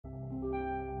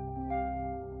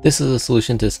This is a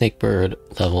solution to Snakebird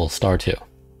Level Star 2.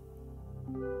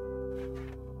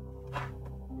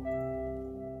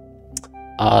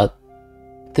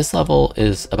 This level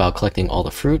is about collecting all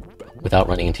the fruit without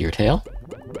running into your tail.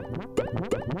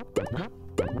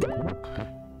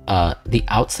 The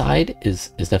outside is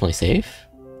definitely safe.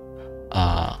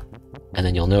 And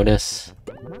then you'll notice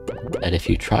that if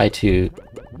you try to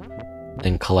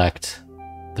then collect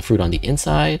the fruit on the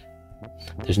inside,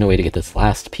 there's no way to get this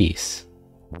last piece.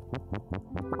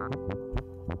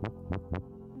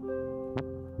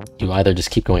 You either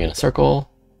just keep going in a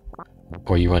circle,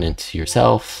 or you run into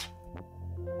yourself.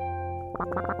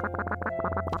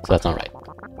 So that's not right.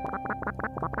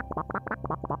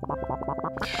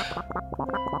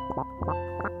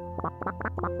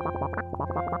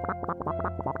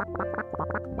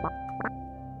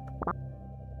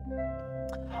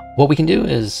 What we can do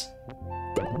is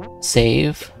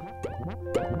save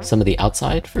some of the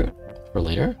outside fruit for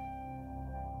later,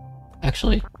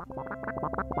 actually.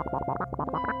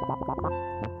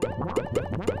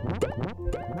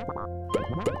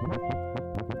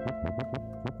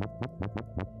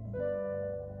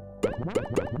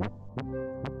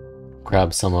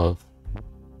 Grab some of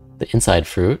the inside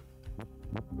fruit.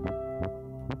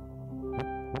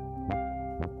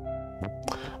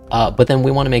 But then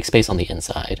we want to make space on the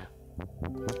inside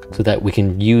so that we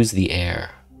can use the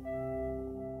air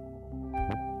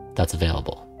that's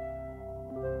available.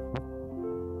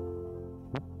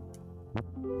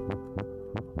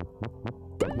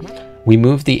 We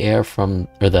move the air from,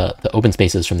 or the open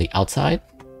spaces from the outside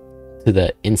to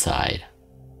the inside.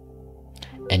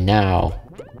 And now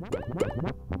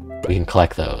we can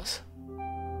collect those,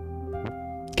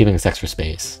 giving us extra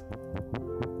space,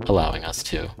 allowing us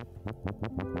to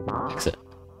exit.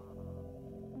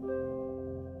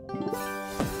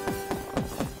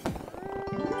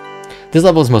 This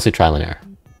level is mostly trial and error.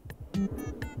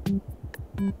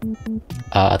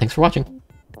 Thanks for watching.